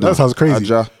that? That sounds crazy.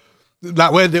 Aja.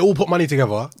 Like where they all put money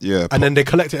together, and then they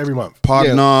collect it every month.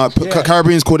 Partner,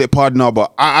 Caribbeans called it partner,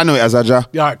 but I know it as Aja.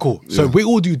 Yeah, all right, cool. So we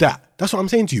all do that. That's what I'm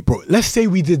saying to you, bro. Let's say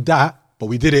we did that, but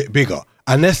we did it bigger.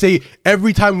 And let's say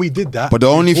every time we did that. But the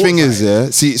only thing is,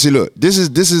 see, look, this is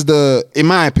the, in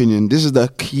my opinion, this is the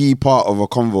key part of a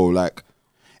convo. Like,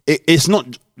 it's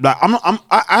not like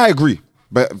I agree.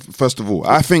 But first of all,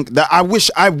 I think that I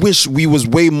wish we was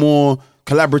way more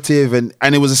collaborative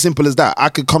and it was as simple as that. I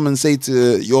could come and say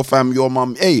to your fam, your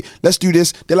mum, hey, let's do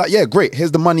this. They're like, yeah, great.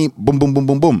 Here's the money. Boom, boom, boom,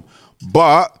 boom, boom.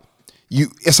 But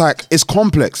it's like, it's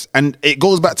complex. And it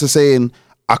goes back to saying,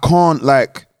 I can't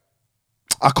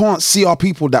see our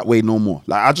people that way no more.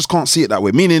 Like, I just can't see it that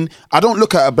way. Meaning, I don't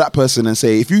look at a black person and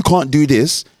say, if you can't do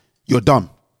this, you're dumb.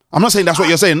 I'm not saying that's what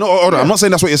you're saying. No, hold on. I'm not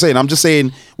saying that's what you're saying. I'm just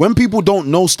saying, when people don't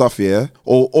know stuff here,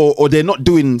 or they're not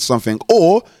doing something,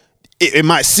 or it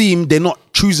might seem they're not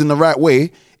choosing the right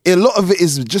way, a lot of it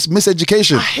is just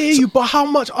miseducation. I hear you, but how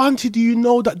much auntie do you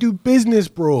know that do business,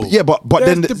 bro? Yeah, but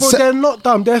then they're not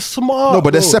dumb. They're smart. No,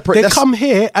 but they're separate. They come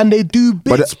here and they do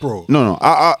bits, bro. No.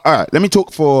 All right. Let me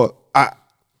talk for.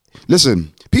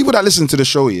 Listen, people that listen to the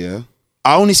show,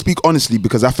 I only speak honestly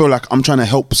because I feel like I'm trying to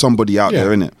help somebody out there,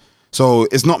 innit? So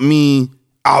it's not me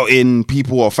outing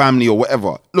people or family or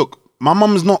whatever. Look, my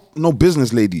mum's not no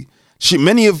business lady.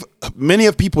 Many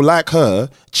of people like her.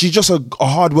 She's just a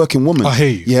hardworking woman. I hear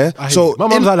you. Yeah. So my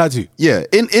mum's like that too. Yeah.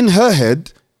 In her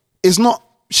head, it's not.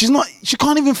 She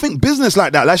can't even think business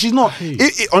like that. Like, she's not,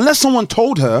 unless someone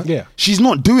told her, she's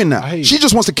not doing that. She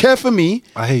just wants to care for me,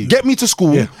 get me to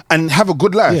school, and have a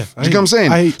good life. Do you get what I'm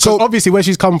saying? So obviously, where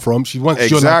she's come from, she wants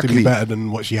your life to be better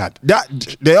than what she had.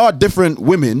 There are different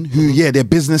women who, they're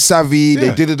business savvy,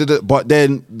 they did, but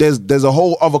then there's a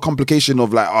whole other complication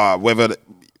of like, whether,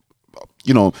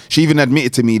 she even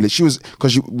admitted to me that she was,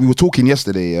 because we were talking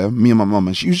yesterday, me and my mum,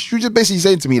 and she was just basically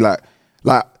saying to me like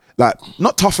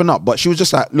not toughen up, but she was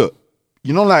just like, look,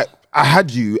 like I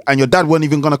had you and your dad weren't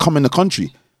even gonna come in the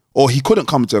country, or he couldn't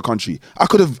come to the country. I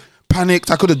could have panicked,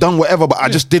 I could have done whatever, but I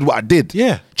just did what I did.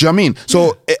 Yeah. Do you know what I mean?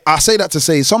 So I say that to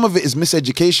say some of it is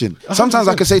miseducation. 100%. Sometimes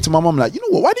I could say to my mum, like, you know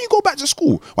what, why don't you go back to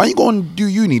school? Why don't you go and do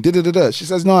uni? She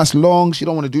says, no, it's long, she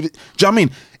don't want to do it. Do you know what I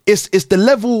mean? It's the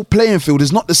level playing field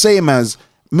is not the same as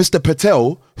Mr.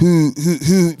 Patel, who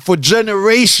for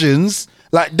generations,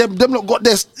 like them lot got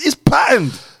this, it's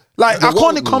patterned. Like, I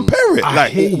can't compare it.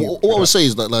 What I would say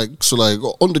is that,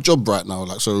 on the job right now,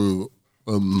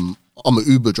 I'm an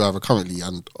Uber driver currently,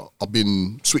 and I've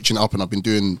been switching up, and I've been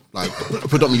doing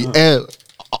predominantly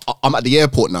I'm at the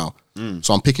airport now,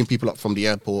 so I'm picking people up from the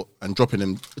airport and dropping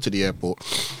them to the airport,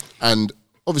 and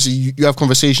obviously you have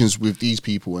conversations with these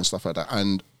people and stuff like that,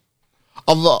 and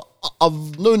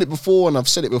I've known it before and I've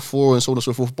said it before and so on and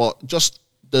so forth, but just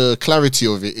the clarity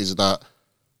of it is that,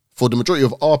 for the majority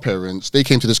of our parents, they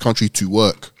came to this country to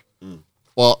work.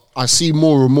 But I see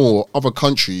more and more other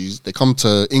countries, they come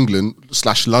to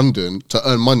England/London to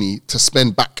earn money to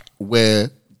spend back where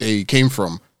they came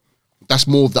from. That's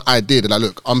more of the idea that, like,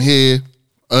 look, I'm here,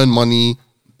 earn money,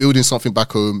 building something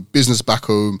back home, business back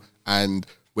home, and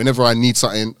whenever I need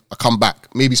something, I come back.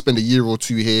 Maybe spend a year or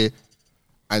two here,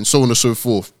 and so on and so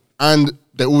forth. And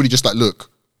they're already just like,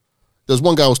 look, there's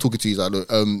one guy I was talking to, he's like,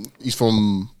 look, he's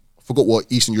from, I forgot what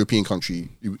Eastern European country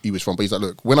he was from, but he's like,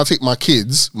 look, when I take my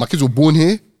kids were born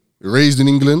here, raised in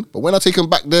England, but when I take them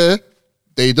back there,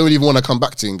 they don't even want to come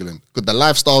back to England because the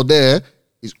lifestyle there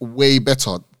is way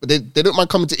better. But they don't mind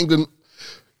coming to England.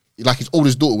 Like, his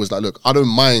oldest daughter was like, look, I don't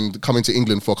mind coming to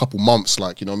England for a couple months,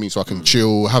 like, you know what I mean, so I can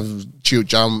chill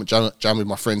jam with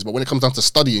my friends. But when it comes down to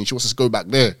studying, she wants us to go back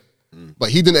there. But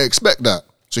he didn't expect that.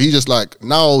 So he's just like,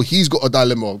 now he's got a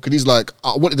dilemma because he's like,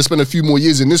 I wanted to spend a few more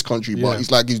years in this country, but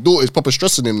he's like, his daughter is proper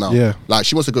stressing him now. Yeah. Like,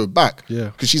 she wants to go back. Yeah.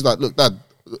 Because she's like, look, Dad,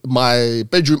 my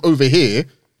bedroom over here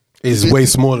is way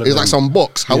smaller. It's like some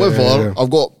box. However, I've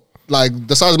got, like,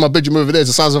 the size of my bedroom over there is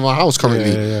the size of our house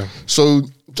currently. Yeah. So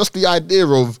just the idea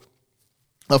of,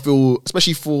 I feel,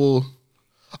 especially for,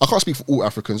 I can't speak for all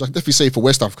Africans, I can definitely say for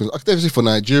West Africans, I can definitely say for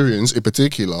Nigerians in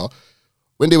particular,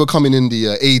 when they were coming in the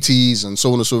 80s and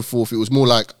so on and so forth, it was more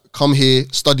like, come here,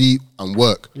 study and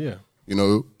work. Yeah. You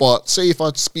know, but say if I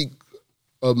speak,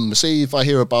 say if I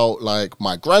hear about like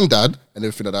my granddad and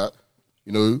everything like that,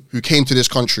 you know, who came to this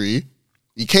country,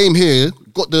 he came here,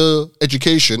 got the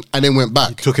education and then went back.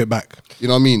 He took it back. You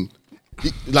know what I mean?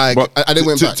 Like, But and they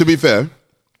went back. to be fair,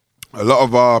 a lot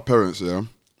of our parents, yeah.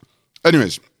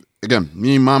 Anyways, again,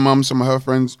 me, my mum, some of her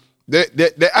friends, their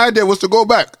idea was to go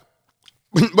back,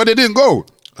 but they didn't go.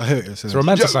 I hear it. It's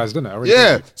romanticized, isn't it?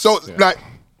 Yeah. So like,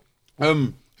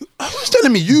 who was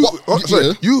telling me you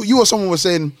or someone was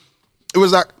saying. It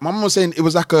was like my mum was saying it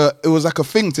was like a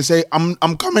thing to say I'm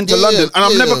coming to London and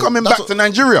I'm never coming back to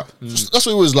Nigeria. That's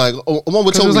what it was like. Mum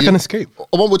would tell me like an escape.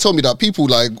 Mum would tell me that people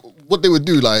like what they would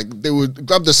do, like they would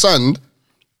grab the sand,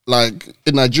 like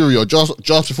in Nigeria,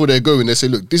 just before they go, and they say,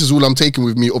 "Look, this is all I'm taking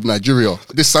with me of Nigeria.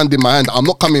 This sand in my hand. I'm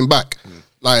not coming back."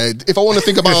 Like if I want to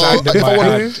think about, if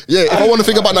I want to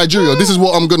think about Nigeria, this is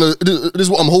what I'm gonna. This is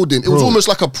what I'm holding. It was almost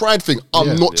like a pride thing.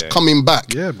 I'm not coming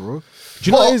back. Yeah, bro. Do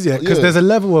you know what it is? Yeah, because there's a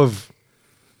level of,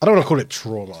 I don't want to call it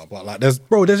trauma, but like there's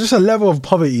just a level of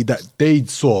poverty that they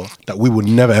saw that we would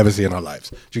never ever see in our lives.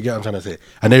 Do you get what I'm trying to say?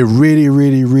 And they really,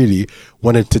 really, really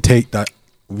wanted to take that.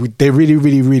 They really,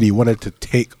 really, really wanted to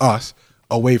take us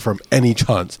away from any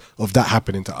chance of that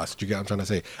happening to us. Do you get what I'm trying to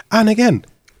say? And again,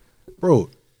 bro,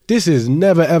 this is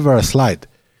never ever a slide.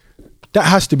 That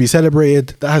has to be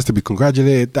celebrated. That has to be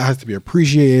congratulated. That has to be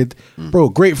appreciated, bro.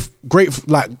 Great.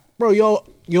 Like, bro,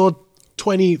 you're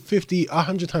 20, 50,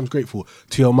 100 times grateful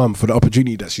to your mum for the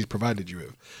opportunity that she's provided you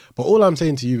with. But all I'm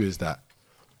saying to you is that,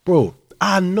 bro,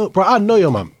 I know your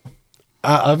mum.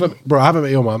 I haven't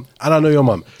met your mum, and I know your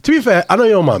mum. To be fair, I know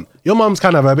your mum. Your mum's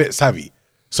kind of a bit savvy.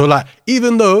 So like,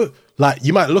 even though like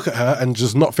you might look at her and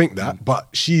just not think that, but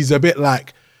she's a bit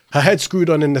like, her head screwed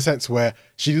on in the sense where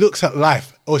she looks at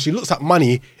life or she looks at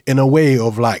money in a way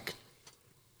of like,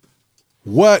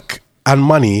 work and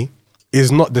money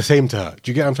is not the same to her.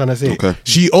 Do you get what I'm trying to say? Okay.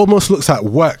 She almost looks at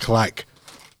work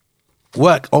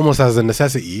almost as a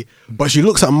necessity, but she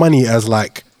looks at money as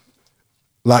like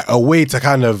a way to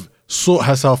kind of sort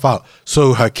herself out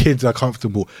so her kids are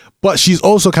comfortable. But she's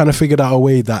also kind of figured out a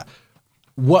way that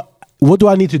what do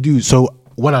I need to do so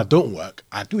when I don't work,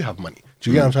 I do have money. Do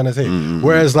you get what I'm trying to say?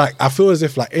 Whereas like I feel as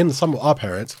if like in some of our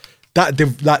parents,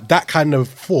 that kind of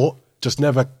thought just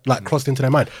never like crossed into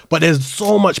their mind. But there's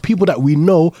so much people that we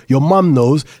know, your mum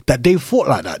knows, that they thought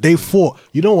like that. They thought,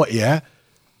 you know what, yeah?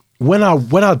 When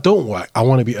I don't work, I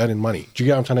want to be earning money. Do you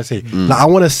get what I'm trying to say? Like I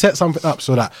want to set something up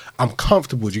so that I'm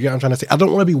comfortable. Do you get what I'm trying to say? I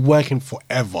don't want to be working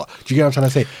forever. Do you get what I'm trying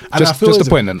to say? And just the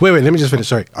point then. Wait, let me just finish.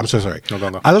 Sorry. I'm so sorry.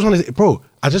 No. I just want to say, bro,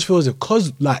 I just feel as if,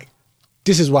 cause like,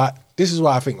 this is why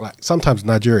I think like sometimes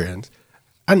Nigerians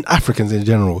and Africans in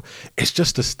general, it's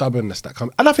just the stubbornness that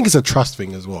comes. And I think it's a trust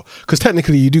thing as well. Because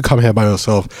technically you do come here by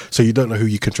yourself, so you don't know who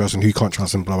you can trust and who you can't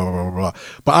trust and blah, blah, blah, blah, blah.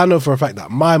 But I know for a fact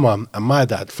that my mum and my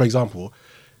dad, for example,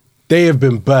 they have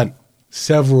been burnt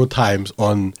several times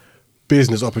on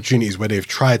business opportunities where they've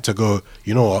tried to go,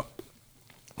 you know what,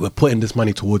 we're putting this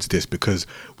money towards this because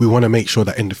we want to make sure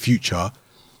that in the future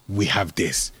we have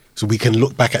this. So we can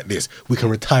look back at this. We can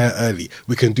retire early.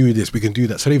 We can do this. We can do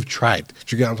that. So they've tried.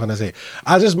 Do you get what I'm trying to say?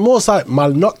 I just more so my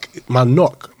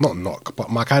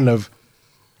kind of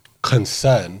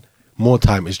concern more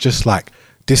time is just like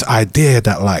this idea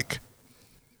that like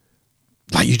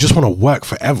you just want to work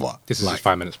forever. This is like, just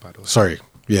 5 minutes, by the way. Sorry.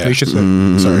 Yeah. You should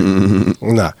say. Sorry.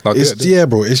 Nah. No, Yeah,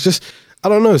 bro. It's just, I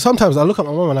don't know. Sometimes I look at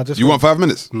my mum and I just... You want 5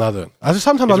 minutes? No, I don't.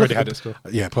 Sometimes I look had it still.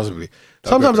 Yeah, possibly.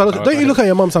 Sometimes I look... Don't you look at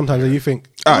your mum sometimes and you think,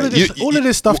 all of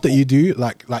this stuff that you do,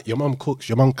 like your mum cooks,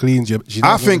 your mum cleans,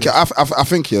 I think,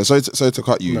 yeah, sorry to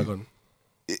cut you. No, go on.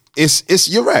 It's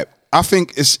you're right. I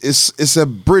think it's a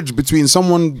bridge between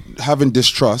someone having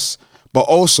distrust, but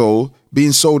also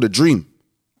being sold a dream.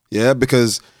 Yeah,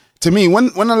 because to me,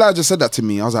 when Elijah said that to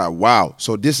me, I was like, wow.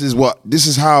 So this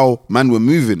is how man we're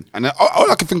moving. And all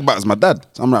I can think about is my dad.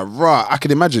 So I'm like, rah, I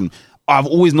can imagine. I've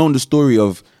always known the story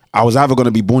of I was either going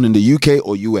to be born in the UK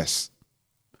or US.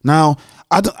 Now,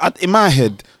 in my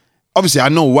head, obviously I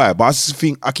know why, but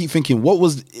I keep thinking, what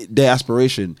was their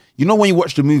aspiration? You know, when you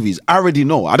watch the movies, I already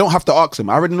know. I don't have to ask them.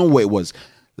 I already know what it was.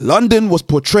 London was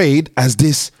portrayed as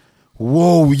this,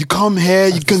 whoa, you come here,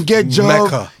 you can get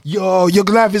jobs. Mecca. Yo, your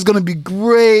life is going to be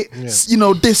great. Yeah. You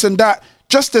know, this and that.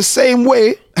 Just the same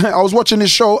way, I was watching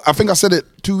this show, I think I said it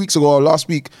 2 weeks ago or last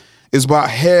week, it's about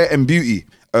hair and beauty.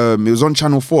 It was on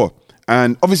Channel 4.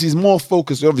 And obviously it's more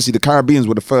focused, obviously the Caribbeans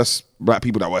were the first black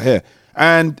people that were here.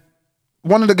 And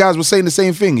one of the guys was saying the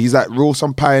same thing. He's like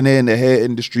some pioneer in the hair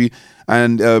industry.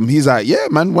 And he's like, yeah,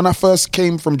 man, when I first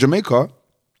came from Jamaica,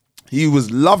 he was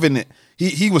loving it.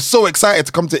 He was so excited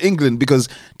to come to England because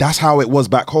that's how it was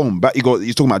back home. You're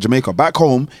talking about Jamaica. Back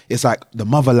home, it's like the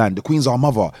motherland. The Queen's our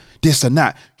mother. This and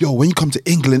that. Yo, when you come to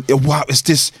England, wow, it's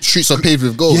this. Streets are paved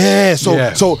with gold. Yeah.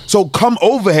 So come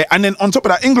over here. And then on top of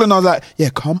that, England, I was like, yeah,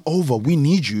 come over. We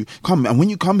need you. Come. And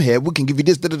when you come here, we can give you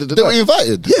this. They were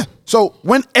invited. Yeah. So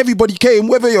when everybody came,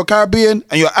 whether you're Caribbean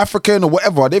and you're African or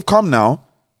whatever, they've come now.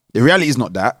 The reality is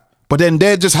not that. But then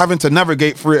they're just having to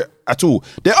navigate through it at all.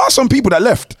 There are some people that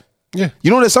left. Yeah.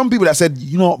 You know, there's some people that said,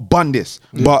 you know what, bun this.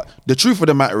 Yeah. But the truth of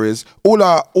the matter is, all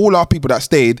our people that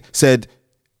stayed said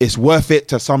it's worth it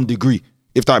to some degree,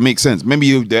 if that makes sense.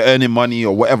 Maybe they're earning money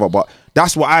or whatever, but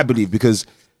that's what I believe, because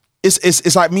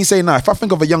it's like me saying now, if I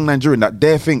think of a young Nigerian that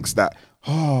there thinks that,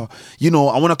 oh, you know,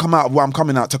 I want to come out of where I'm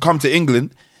coming out to come to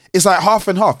England, it's like half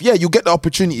and half. Yeah, you get the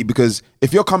opportunity, because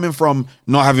if you're coming from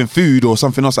not having food or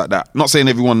something else like that, not saying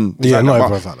everyone is like that,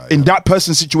 but like that, in that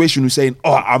person's situation who's saying,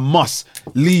 oh, I must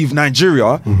leave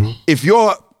Nigeria, if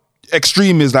your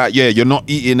extreme is like, yeah, you're not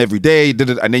eating every day,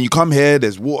 and then you come here,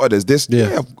 there's water, there's this,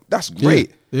 yeah that's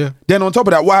great. Yeah. Then on top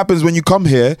of that, what happens when you come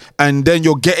here and then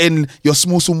you're getting your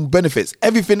small benefits?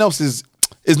 Everything else is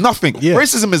nothing. Yeah.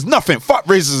 Racism is nothing. Fuck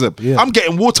racism. Yeah. I'm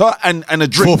getting water and a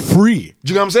drink for free.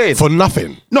 Do you know what I'm saying? For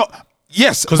nothing. No,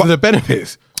 yes, because of the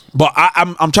benefits. But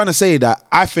I'm trying to say that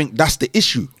I think that's the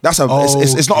issue. That's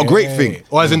it's not a great thing.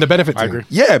 Or as in the benefit. I agree.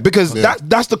 Yeah, because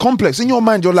that's the complex in your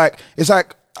mind. You're like, it's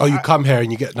like, oh, you come here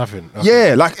and you get nothing.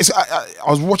 Yeah, like I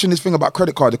was watching this thing about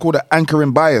credit card. They call it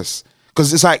anchoring bias.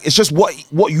 Because it's like, it's just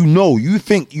what you know. You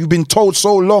think you've been told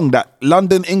so long that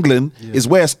London, England is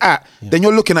where it's at. Yeah. Then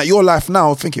you're looking at your life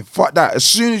now thinking, fuck that. As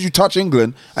soon as you touch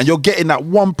England and you're getting that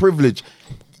one privilege,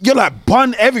 you're like,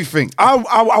 bun everything. I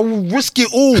will risk it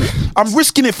all. I'm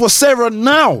risking it for Sarah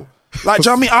now. Like, do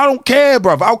you know what I mean? I don't care,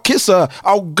 bruv. I'll kiss her.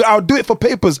 I'll do it for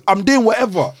papers. I'm doing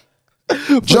whatever. Do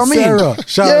you know what I mean? Sarah.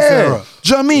 Shout out Sarah. Do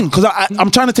you know what I mean? Because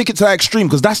I'm trying to take it to that extreme,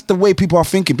 because that's the way people are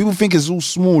thinking. People think it's all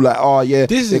small, like, oh yeah,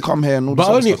 they come here and all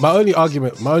this. My only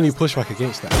pushback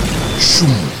against that.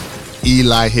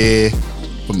 Eli here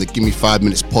from the Give Me 5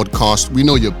 Minutes podcast. We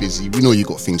know you're busy. We know you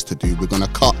got things to do. We're going to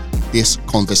cut this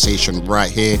conversation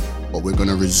right here, but we're going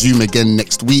to resume again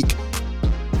next week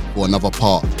for another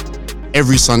part.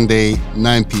 Every Sunday,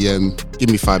 9 p.m, Give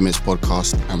Me 5 Minutes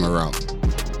podcast, and we're out.